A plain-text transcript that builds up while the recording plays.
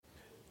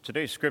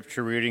Today's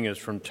scripture reading is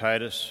from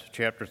Titus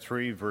chapter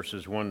 3,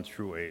 verses 1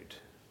 through 8.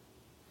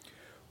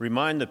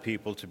 Remind the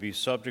people to be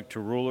subject to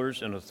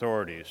rulers and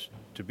authorities,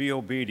 to be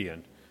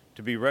obedient,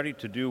 to be ready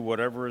to do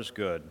whatever is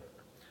good,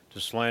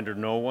 to slander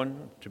no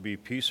one, to be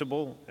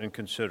peaceable and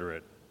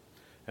considerate,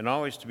 and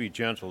always to be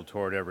gentle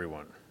toward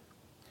everyone.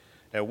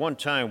 At one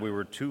time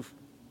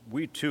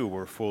we too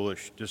were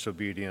foolish,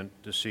 disobedient,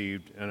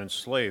 deceived, and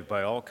enslaved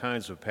by all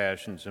kinds of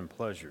passions and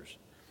pleasures.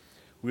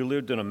 We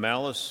lived in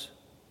malice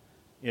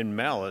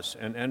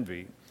and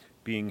envy,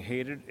 being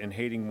hated and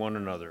hating one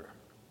another.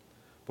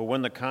 But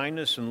when the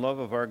kindness and love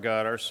of our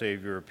God, our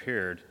Savior,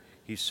 appeared,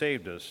 he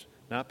saved us,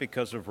 not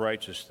because of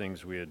righteous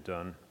things we had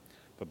done,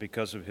 but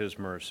because of his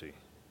mercy.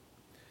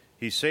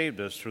 He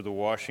saved us through the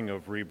washing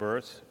of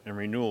rebirth and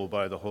renewal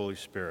by the Holy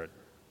Spirit,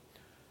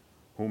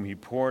 whom he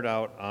poured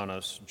out on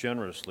us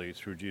generously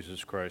through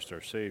Jesus Christ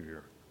our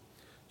Savior,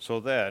 so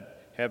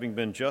that, having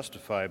been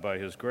justified by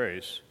his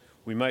grace,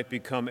 we might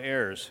become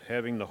heirs,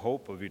 having the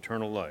hope of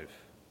eternal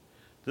life.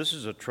 This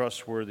is a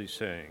trustworthy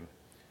saying,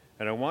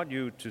 and I want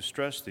you to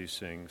stress these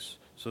things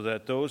so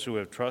that those who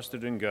have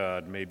trusted in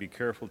God may be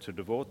careful to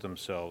devote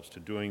themselves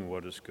to doing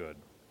what is good.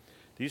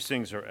 These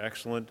things are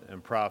excellent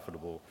and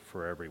profitable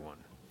for everyone.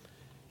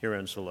 Here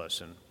ends the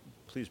lesson.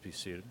 Please be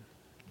seated.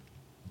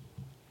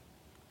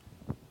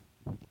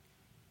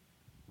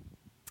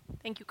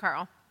 Thank you,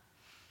 Carl.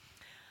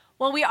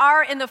 Well, we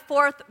are in the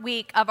fourth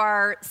week of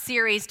our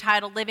series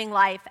titled Living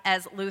Life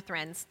as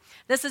Lutherans.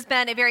 This has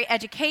been a very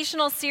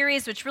educational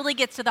series which really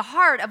gets to the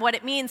heart of what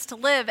it means to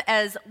live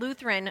as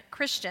Lutheran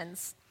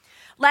Christians.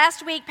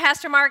 Last week,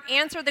 Pastor Mark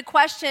answered the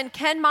question,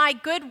 can my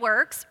good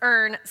works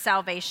earn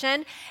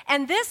salvation?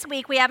 And this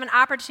week, we have an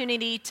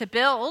opportunity to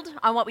build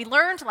on what we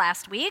learned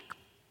last week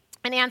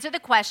and answer the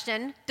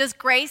question, does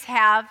grace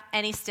have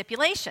any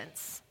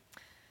stipulations?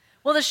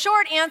 Well, the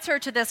short answer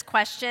to this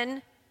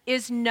question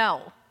is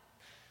no.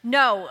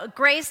 No,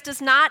 grace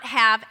does not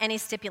have any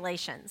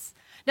stipulations.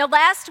 Now,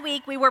 last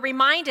week we were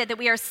reminded that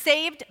we are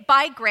saved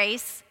by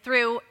grace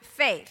through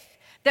faith,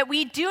 that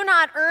we do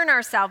not earn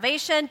our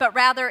salvation, but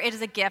rather it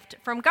is a gift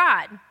from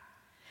God.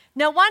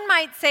 Now, one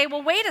might say,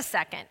 well, wait a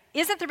second.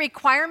 Isn't the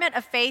requirement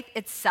of faith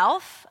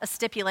itself a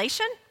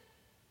stipulation?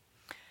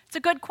 It's a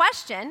good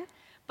question,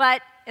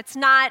 but it's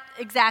not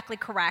exactly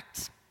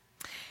correct.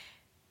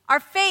 Our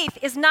faith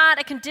is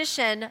not a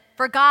condition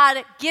for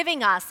God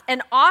giving us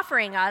and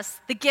offering us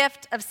the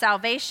gift of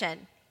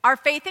salvation. Our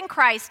faith in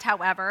Christ,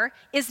 however,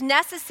 is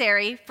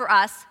necessary for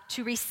us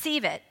to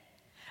receive it.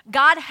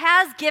 God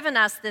has given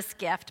us this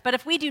gift, but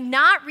if we do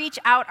not reach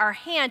out our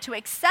hand to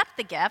accept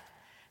the gift,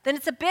 then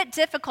it's a bit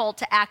difficult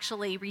to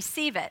actually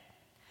receive it.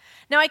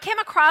 Now, I came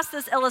across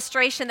this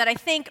illustration that I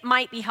think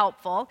might be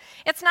helpful.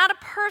 It's not a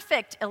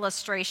perfect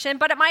illustration,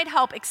 but it might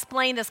help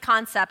explain this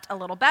concept a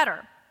little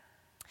better.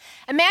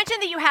 Imagine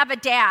that you have a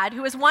dad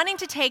who is wanting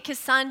to take his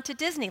son to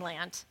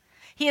Disneyland.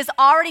 He has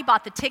already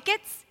bought the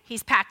tickets,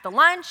 he's packed the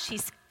lunch,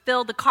 he's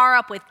filled the car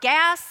up with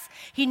gas.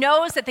 He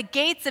knows that the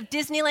gates of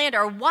Disneyland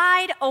are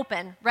wide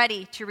open,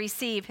 ready to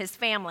receive his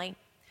family.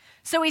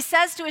 So he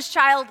says to his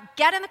child,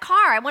 get in the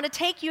car, I want to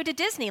take you to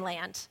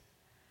Disneyland.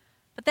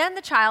 But then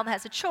the child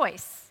has a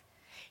choice.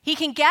 He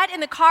can get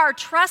in the car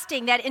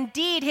trusting that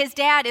indeed his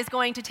dad is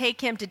going to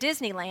take him to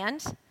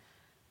Disneyland,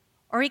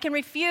 or he can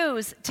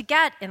refuse to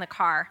get in the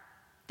car,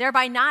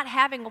 thereby not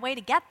having a way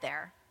to get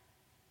there.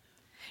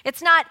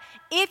 It's not,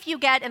 if you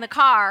get in the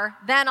car,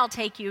 then I'll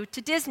take you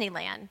to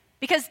Disneyland,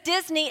 because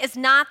Disney is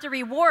not the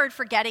reward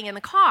for getting in the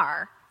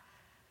car.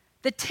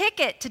 The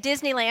ticket to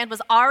Disneyland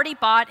was already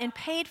bought and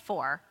paid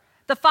for.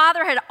 The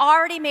father had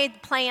already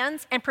made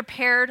plans and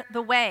prepared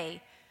the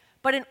way.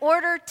 But in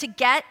order to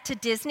get to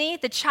Disney,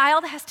 the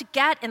child has to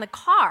get in the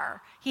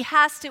car. He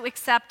has to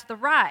accept the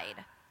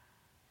ride.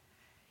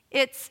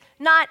 It's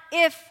not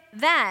if,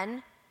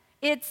 then,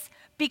 it's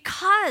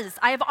because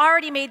I have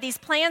already made these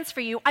plans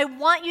for you, I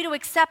want you to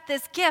accept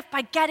this gift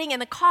by getting in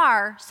the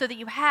car so that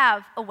you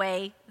have a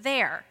way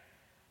there.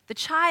 The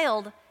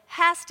child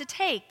has to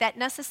take that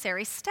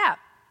necessary step.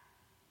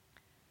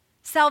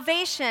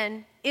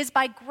 Salvation is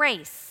by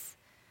grace.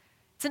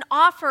 It's an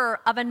offer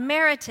of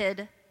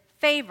unmerited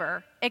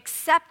favor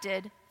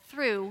accepted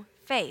through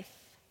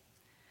faith.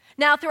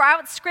 Now,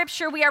 throughout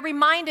Scripture, we are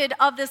reminded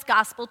of this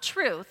gospel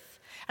truth.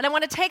 And I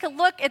want to take a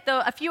look at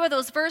a few of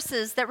those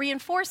verses that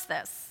reinforce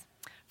this.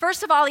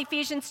 First of all,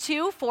 Ephesians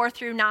 2, 4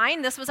 through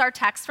 9. This was our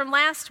text from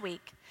last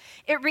week.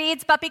 It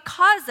reads, but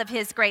because of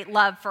his great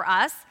love for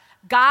us,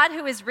 God,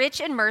 who is rich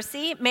in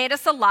mercy, made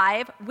us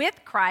alive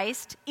with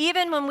Christ,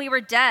 even when we were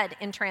dead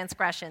in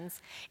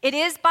transgressions. It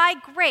is by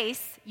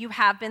grace you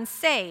have been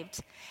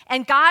saved.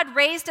 And God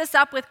raised us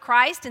up with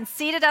Christ and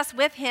seated us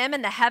with him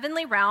in the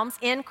heavenly realms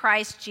in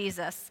Christ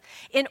Jesus,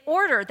 in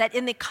order that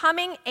in the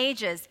coming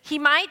ages he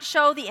might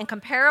show the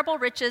incomparable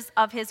riches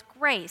of his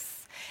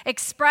grace,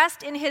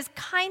 expressed in his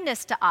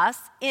kindness to us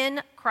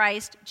in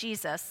Christ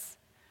Jesus.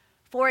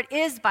 For it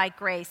is by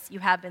grace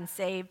you have been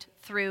saved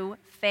through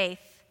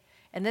faith.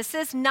 And this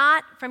is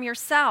not from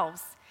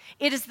yourselves.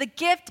 It is the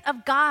gift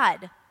of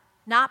God,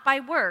 not by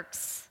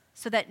works,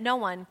 so that no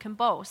one can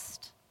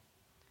boast.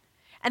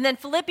 And then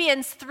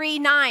Philippians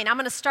 3:9, I'm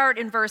going to start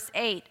in verse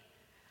 8.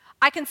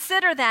 I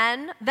consider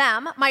then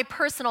them, my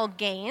personal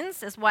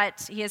gains, is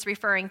what he is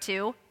referring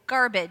to,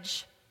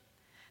 garbage,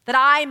 that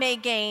I may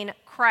gain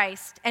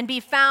Christ and be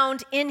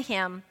found in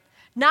him,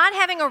 not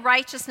having a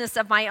righteousness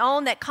of my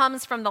own that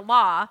comes from the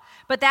law,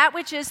 but that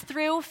which is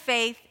through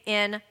faith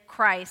in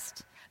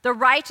Christ, the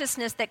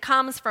righteousness that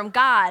comes from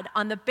God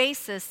on the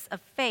basis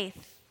of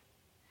faith.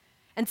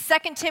 And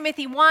 2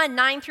 Timothy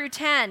 1:9 through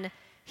 10,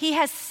 he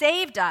has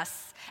saved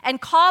us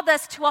and called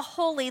us to a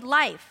holy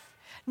life,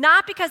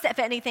 not because of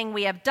anything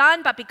we have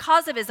done, but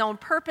because of his own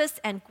purpose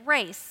and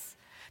grace.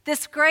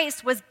 This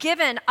grace was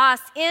given us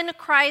in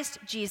Christ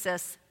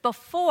Jesus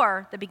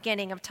before the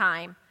beginning of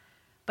time,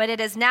 but it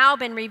has now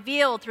been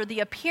revealed through the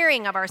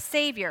appearing of our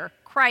Savior,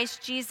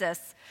 Christ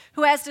Jesus,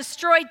 who has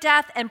destroyed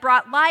death and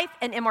brought life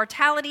and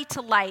immortality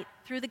to light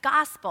through the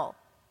gospel,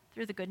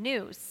 through the good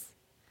news.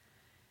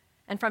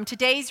 And from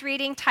today's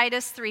reading,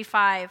 Titus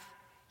 3:5,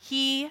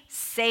 he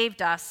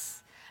saved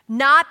us,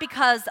 not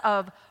because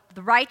of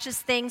the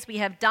righteous things we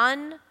have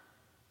done,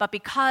 but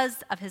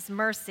because of his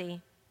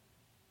mercy.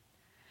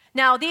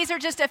 Now, these are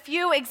just a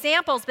few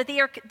examples, but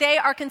they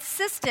are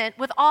consistent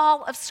with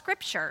all of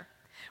Scripture.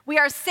 We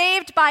are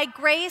saved by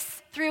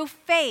grace through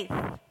faith,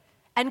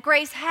 and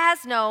grace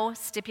has no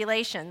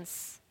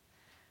stipulations.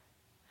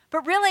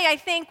 But really, I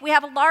think we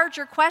have a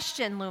larger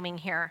question looming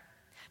here.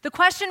 The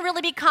question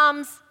really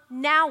becomes,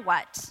 now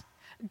what?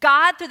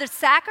 God, through the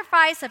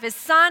sacrifice of his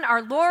Son,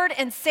 our Lord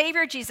and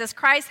Savior, Jesus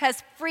Christ,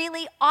 has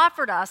freely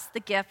offered us the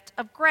gift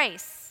of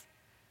grace.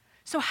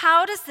 So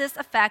how does this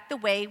affect the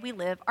way we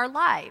live our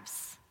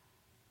lives?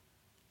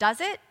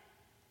 Does it?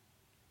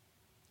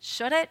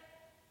 Should it?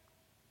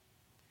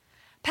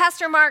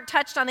 Pastor Mark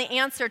touched on the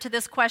answer to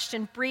this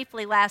question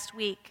briefly last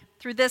week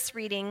through this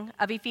reading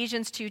of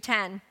Ephesians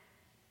 2:10.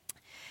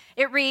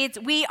 It reads,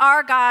 we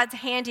are God's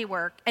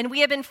handiwork, and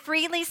we have been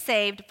freely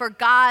saved for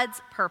God's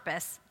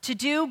purpose, to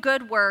do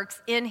good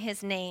works in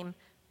his name,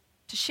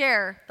 to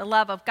share the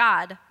love of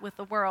God with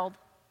the world.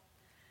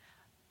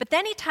 But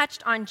then he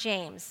touched on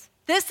James.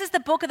 This is the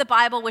book of the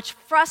Bible which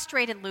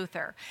frustrated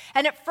Luther.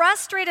 And it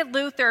frustrated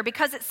Luther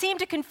because it seemed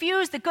to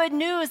confuse the good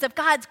news of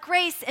God's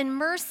grace and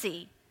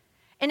mercy.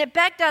 And it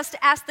begged us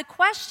to ask the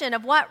question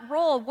of what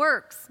role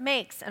works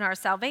makes in our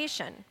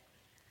salvation.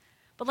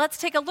 But let's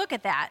take a look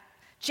at that.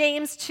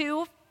 James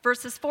 2,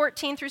 verses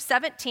 14 through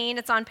 17.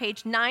 It's on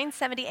page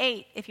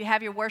 978 if you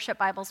have your worship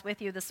Bibles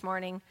with you this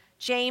morning.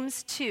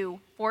 James 2,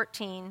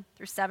 14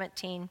 through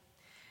 17.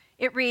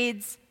 It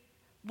reads,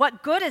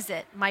 what good is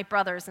it, my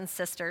brothers and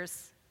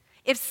sisters,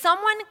 if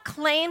someone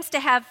claims to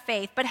have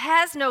faith but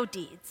has no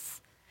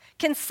deeds?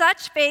 Can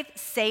such faith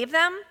save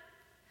them?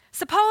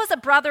 Suppose a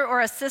brother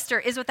or a sister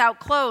is without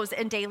clothes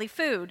and daily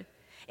food.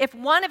 If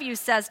one of you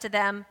says to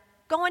them,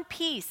 go in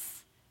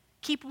peace,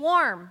 keep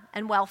warm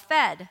and well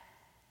fed,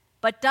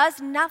 but does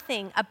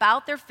nothing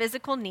about their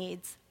physical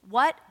needs,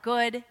 what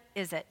good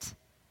is it?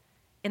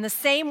 In the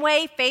same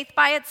way, faith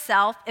by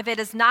itself, if it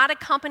is not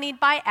accompanied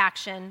by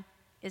action,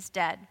 is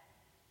dead.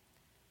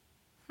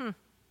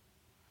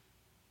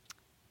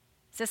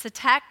 Is this a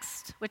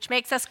text which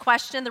makes us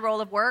question the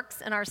role of works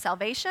in our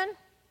salvation?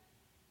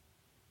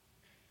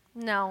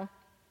 No.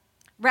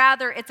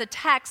 Rather, it's a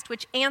text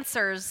which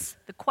answers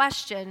the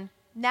question,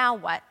 now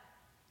what?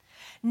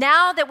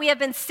 Now that we have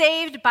been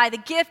saved by the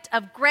gift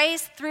of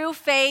grace through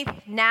faith,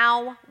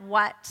 now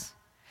what?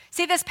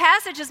 See, this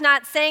passage is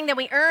not saying that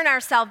we earn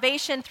our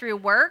salvation through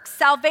works.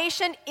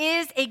 Salvation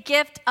is a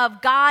gift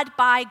of God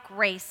by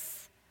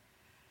grace.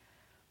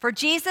 For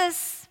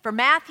Jesus, for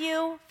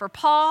Matthew, for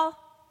Paul,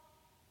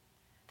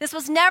 this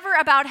was never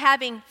about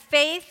having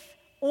faith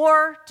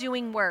or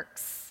doing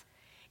works.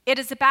 It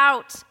is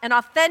about an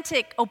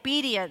authentic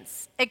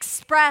obedience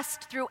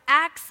expressed through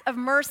acts of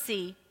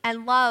mercy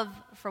and love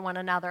for one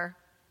another.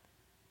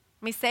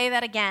 Let me say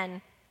that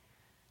again.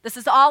 This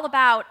is all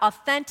about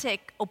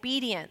authentic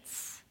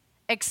obedience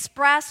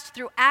expressed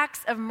through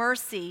acts of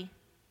mercy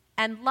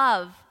and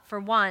love for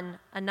one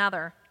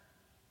another.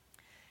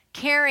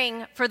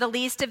 Caring for the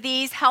least of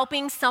these,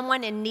 helping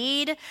someone in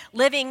need,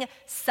 living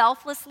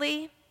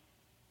selflessly.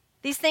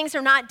 These things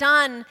are not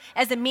done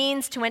as a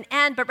means to an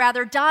end, but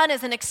rather done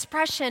as an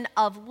expression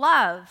of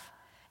love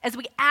as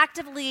we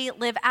actively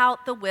live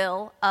out the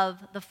will of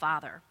the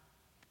Father.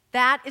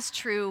 That is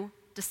true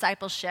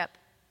discipleship.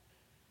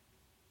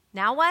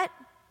 Now what?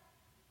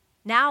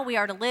 Now we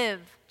are to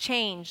live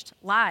changed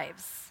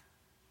lives.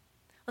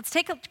 Let's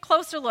take a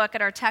closer look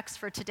at our text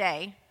for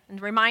today. And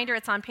a reminder,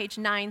 it's on page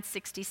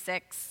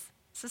 966.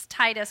 This is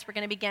Titus. We're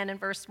going to begin in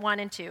verse 1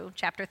 and 2,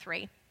 chapter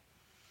 3.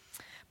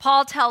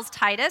 Paul tells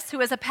Titus,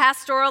 who is a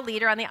pastoral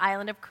leader on the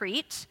island of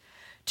Crete,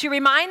 to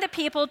remind the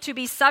people to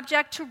be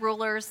subject to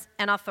rulers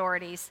and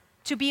authorities,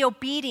 to be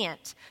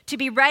obedient, to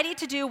be ready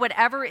to do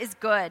whatever is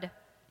good,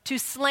 to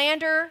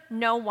slander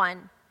no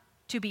one,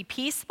 to be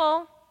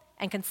peaceful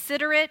and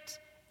considerate,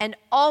 and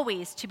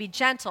always to be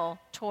gentle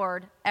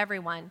toward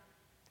everyone.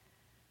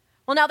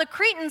 Well, now the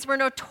Cretans were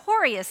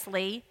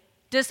notoriously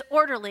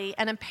disorderly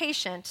and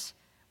impatient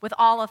with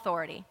all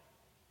authority.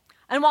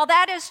 And while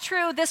that is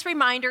true, this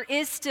reminder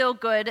is still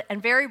good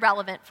and very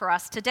relevant for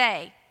us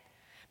today.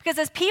 Because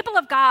as people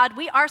of God,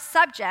 we are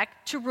subject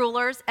to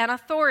rulers and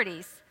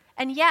authorities.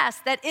 And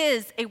yes, that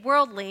is a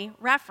worldly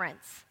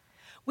reference.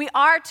 We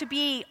are to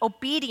be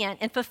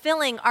obedient in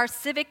fulfilling our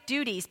civic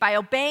duties by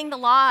obeying the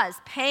laws,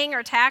 paying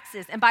our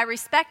taxes, and by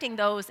respecting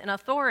those in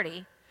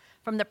authority,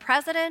 from the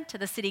president to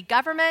the city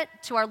government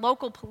to our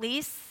local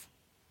police.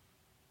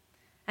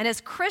 And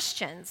as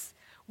Christians,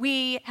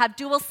 we have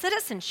dual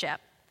citizenship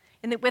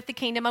with the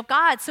kingdom of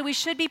God. So we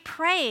should be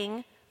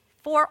praying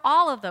for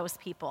all of those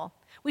people.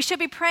 We should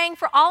be praying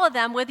for all of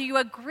them, whether you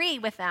agree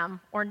with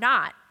them or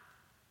not,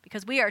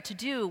 because we are to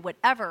do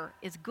whatever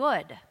is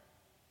good.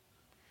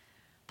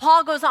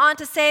 Paul goes on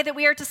to say that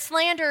we are to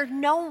slander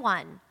no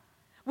one.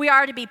 We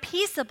are to be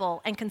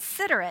peaceable and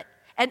considerate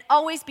and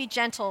always be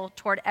gentle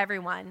toward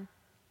everyone.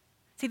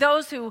 See,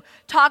 those who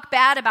talk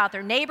bad about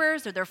their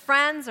neighbors or their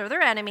friends or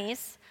their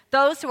enemies,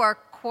 those who are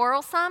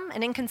quarrelsome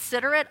and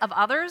inconsiderate of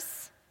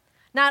others,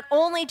 not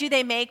only do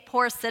they make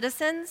poor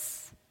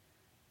citizens,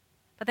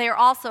 but they are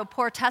also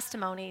poor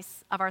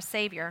testimonies of our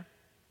Savior.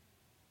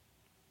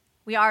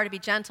 We are to be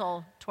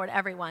gentle toward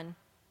everyone.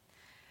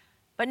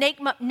 But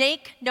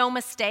make no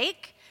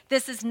mistake,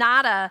 this is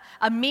not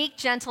a meek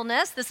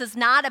gentleness. This is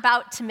not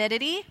about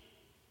timidity.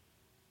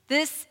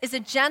 This is a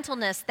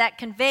gentleness that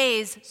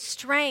conveys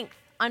strength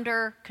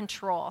under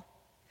control.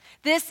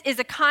 This is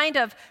a kind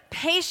of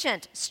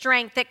patient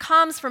strength that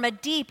comes from a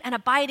deep and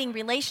abiding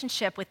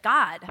relationship with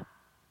God.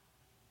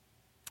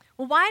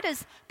 Well, why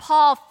does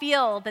Paul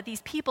feel that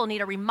these people need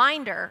a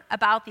reminder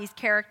about these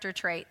character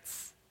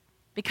traits?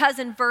 Because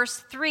in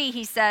verse 3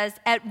 he says,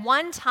 at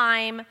one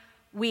time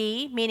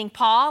we, meaning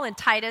Paul and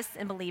Titus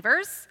and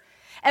believers,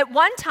 at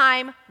one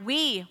time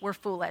we were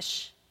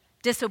foolish,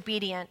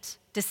 disobedient,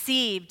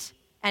 deceived,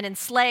 and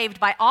enslaved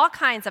by all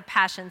kinds of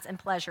passions and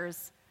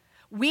pleasures.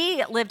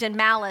 We lived in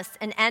malice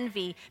and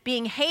envy,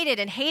 being hated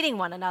and hating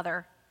one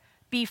another.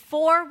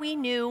 Before we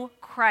knew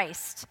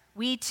Christ,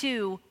 we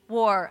too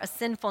wore a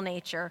sinful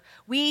nature.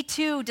 We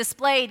too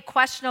displayed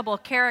questionable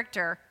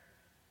character.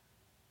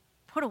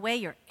 Put away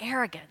your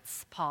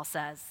arrogance, Paul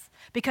says,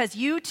 because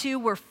you too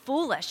were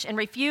foolish and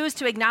refused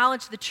to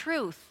acknowledge the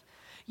truth.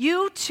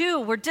 You too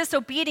were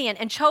disobedient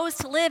and chose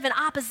to live in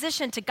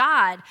opposition to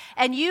God.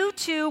 And you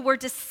too were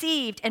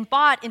deceived and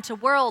bought into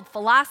world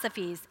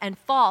philosophies and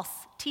false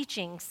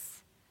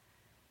teachings.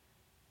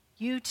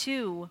 You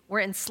too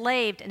were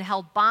enslaved and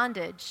held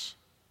bondage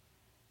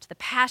to the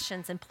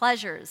passions and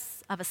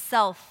pleasures of a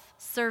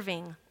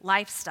self-serving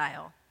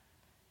lifestyle.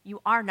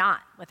 You are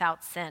not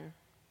without sin.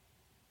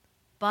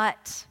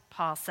 But,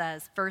 Paul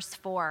says, verse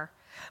 4,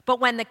 but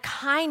when the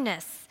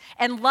kindness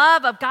and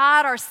love of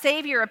God our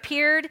Savior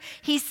appeared,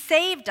 he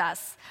saved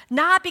us,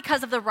 not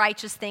because of the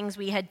righteous things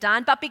we had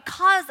done, but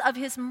because of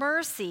his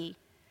mercy.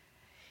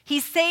 He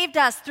saved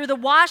us through the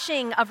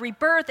washing of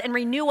rebirth and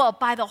renewal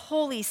by the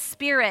Holy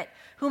Spirit,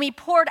 whom he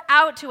poured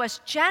out to us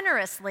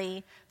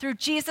generously through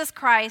Jesus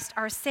Christ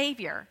our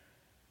Savior.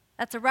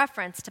 That's a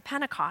reference to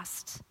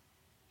Pentecost.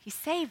 He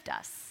saved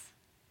us.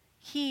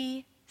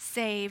 He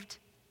saved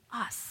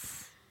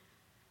us.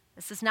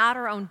 This is not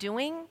our own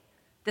doing.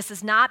 This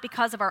is not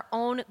because of our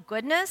own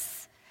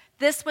goodness.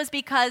 This was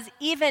because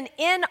even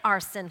in our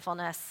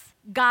sinfulness,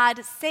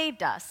 God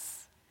saved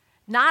us,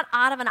 not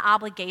out of an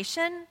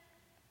obligation,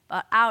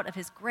 but out of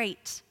his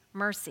great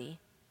mercy.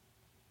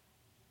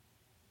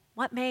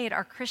 What made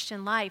our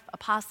Christian life a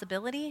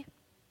possibility?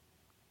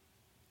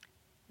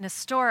 An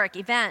historic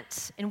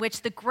event in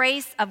which the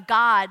grace of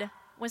God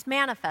was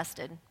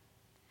manifested.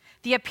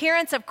 The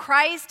appearance of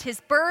Christ,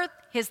 his birth,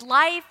 his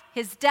life,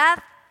 his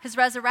death, his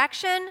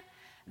resurrection,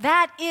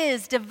 that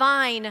is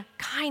divine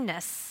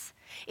kindness.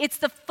 It's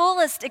the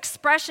fullest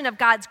expression of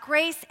God's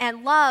grace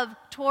and love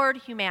toward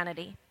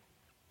humanity.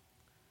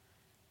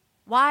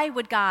 Why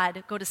would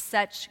God go to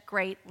such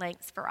great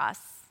lengths for us?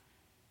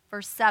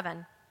 Verse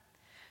 7,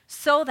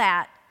 so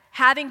that,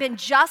 having been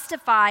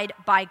justified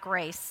by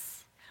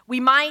grace, we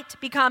might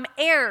become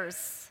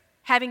heirs,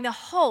 having the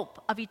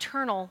hope of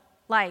eternal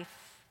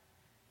life.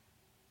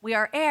 We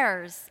are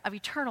heirs of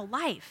eternal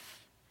life.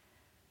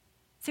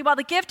 See, while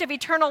the gift of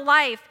eternal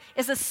life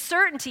is a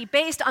certainty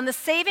based on the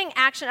saving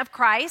action of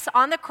Christ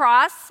on the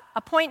cross,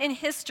 a point in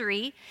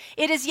history,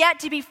 it is yet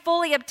to be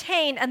fully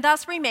obtained and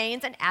thus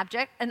remains an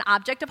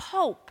object of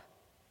hope.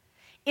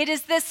 It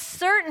is this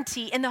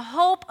certainty in the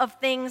hope of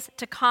things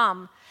to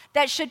come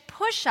that should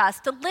push us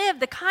to live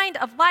the kind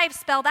of life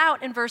spelled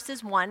out in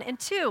verses 1 and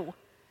 2.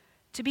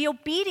 To be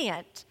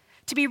obedient,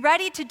 to be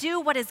ready to do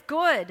what is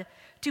good,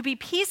 to be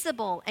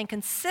peaceable and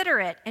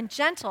considerate and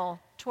gentle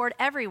toward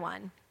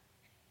everyone.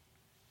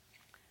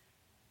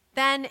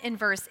 Then in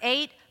verse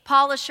 8,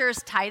 Paul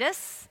assures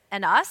Titus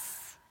and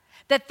us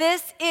that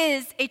this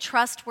is a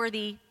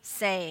trustworthy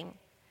saying,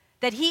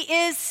 that he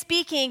is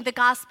speaking the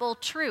gospel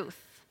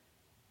truth.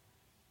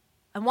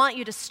 I want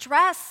you to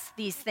stress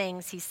these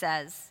things, he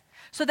says,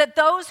 so that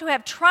those who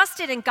have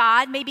trusted in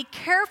God may be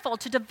careful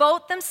to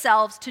devote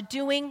themselves to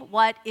doing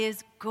what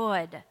is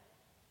good.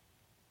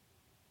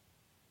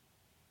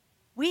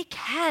 We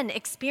can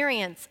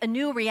experience a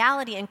new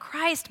reality in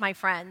Christ, my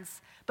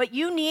friends, but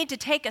you need to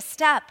take a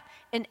step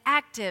in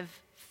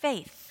active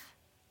faith.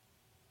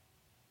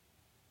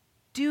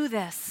 Do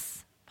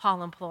this,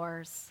 Paul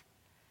implores,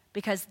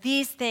 because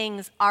these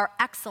things are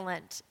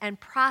excellent and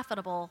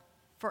profitable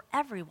for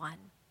everyone.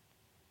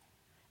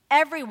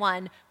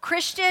 Everyone,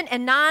 Christian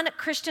and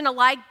non-Christian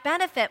alike,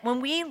 benefit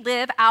when we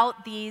live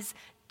out these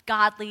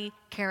godly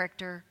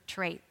character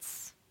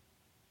traits.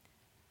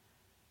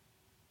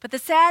 But the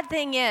sad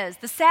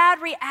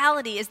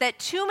reality is that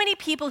too many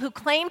people who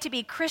claim to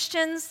be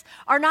Christians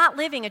are not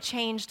living a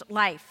changed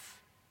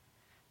life.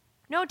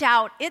 No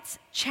doubt, it's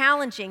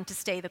challenging to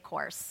stay the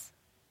course.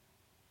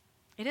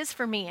 It is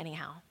for me,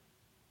 anyhow.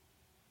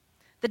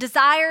 The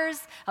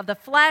desires of the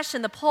flesh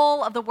and the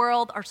pull of the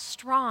world are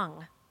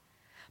strong.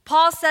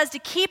 Paul says to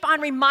keep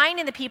on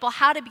reminding the people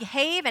how to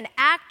behave and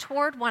act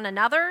toward one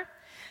another,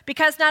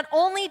 because not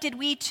only did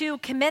we too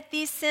commit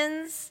these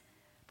sins,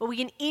 but we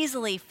can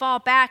easily fall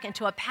back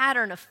into a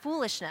pattern of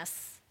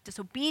foolishness,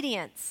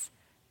 disobedience,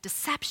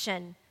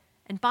 deception,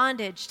 and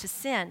bondage to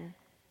sin.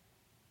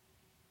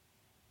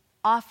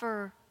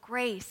 Offer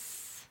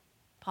grace,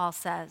 Paul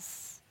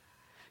says.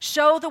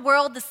 Show the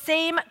world the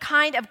same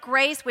kind of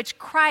grace which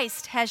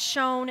Christ has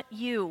shown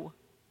you.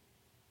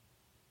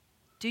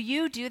 Do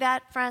you do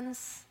that,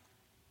 friends?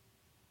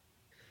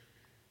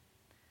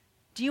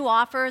 Do you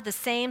offer the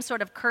same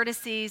sort of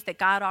courtesies that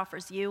God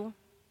offers you?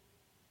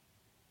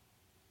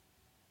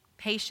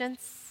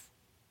 Patience,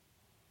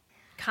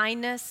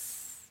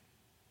 kindness,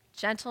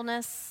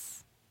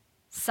 gentleness,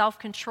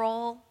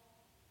 self-control,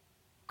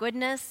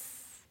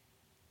 goodness,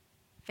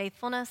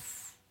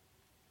 faithfulness?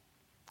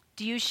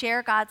 Do you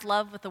share God's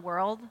love with the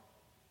world?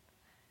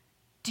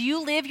 Do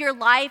you live your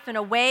life in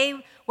a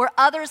way where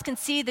others can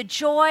see the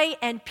joy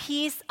and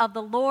peace of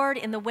the Lord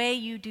in the way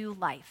you do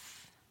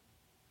life?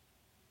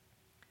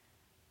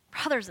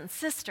 Brothers and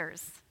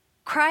sisters,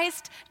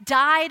 Christ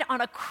died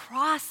on a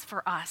cross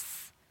for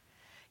us.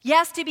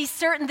 Yes, to be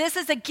certain, this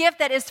is a gift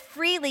that is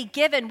freely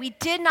given. We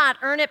did not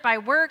earn it by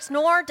works,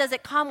 nor does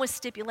it come with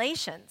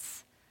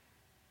stipulations.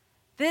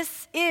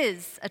 This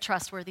is a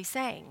trustworthy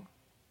saying.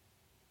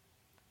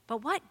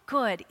 But what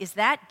good is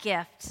that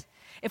gift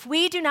if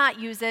we do not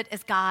use it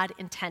as God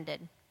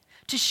intended,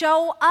 to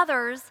show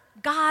others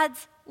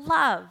God's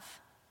love,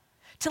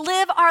 to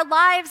live our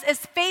lives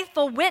as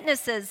faithful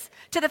witnesses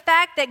to the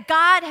fact that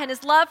God and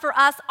his love for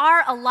us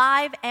are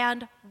alive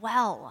and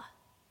well?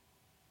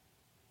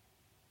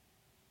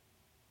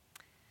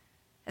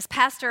 As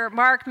Pastor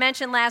Mark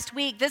mentioned last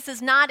week, this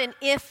is not an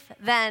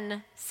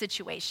if-then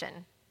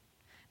situation,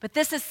 but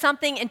this is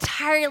something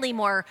entirely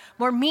more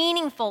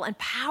meaningful and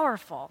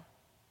powerful.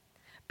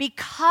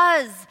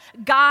 Because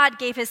God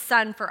gave his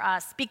son for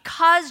us,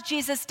 because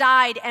Jesus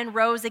died and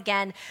rose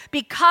again,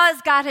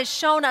 because God has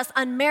shown us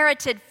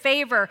unmerited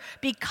favor,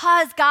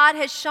 because God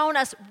has shown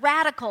us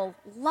radical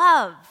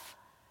love,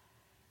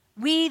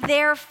 we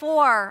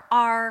therefore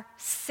are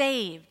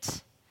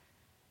saved.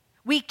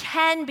 We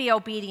can be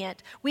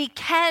obedient. We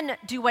can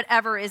do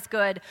whatever is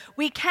good.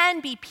 We can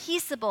be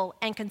peaceable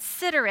and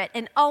considerate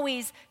and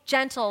always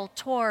gentle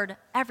toward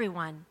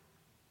everyone.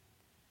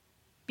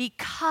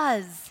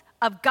 Because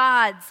of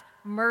God's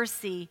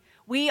mercy,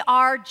 we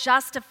are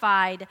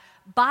justified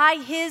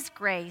by his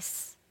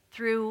grace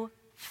through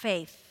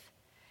faith,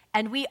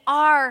 and we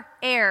are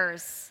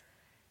heirs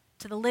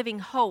to the living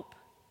hope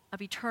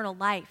of eternal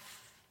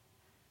life.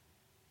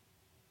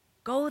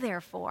 Go,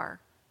 therefore,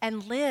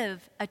 and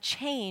live a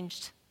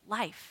changed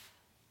life.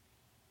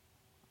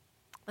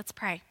 Let's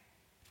pray.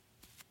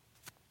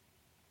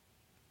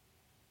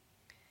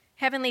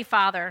 Heavenly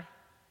Father,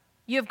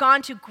 you have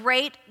gone to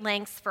great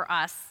lengths for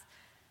us.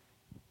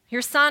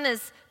 Your Son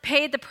has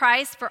paid the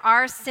price for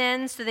our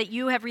sins so that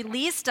you have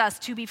released us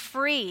to be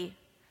free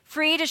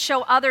to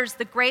show others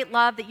the great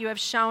love that you have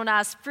shown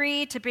us,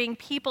 free to bring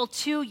people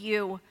to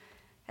you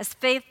as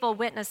faithful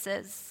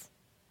witnesses.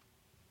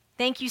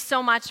 Thank you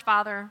so much,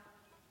 Father,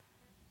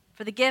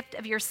 for the gift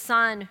of your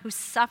Son who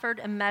suffered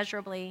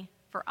immeasurably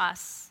for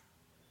us.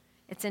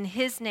 It's in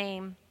his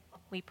name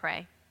we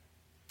pray.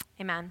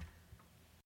 Amen.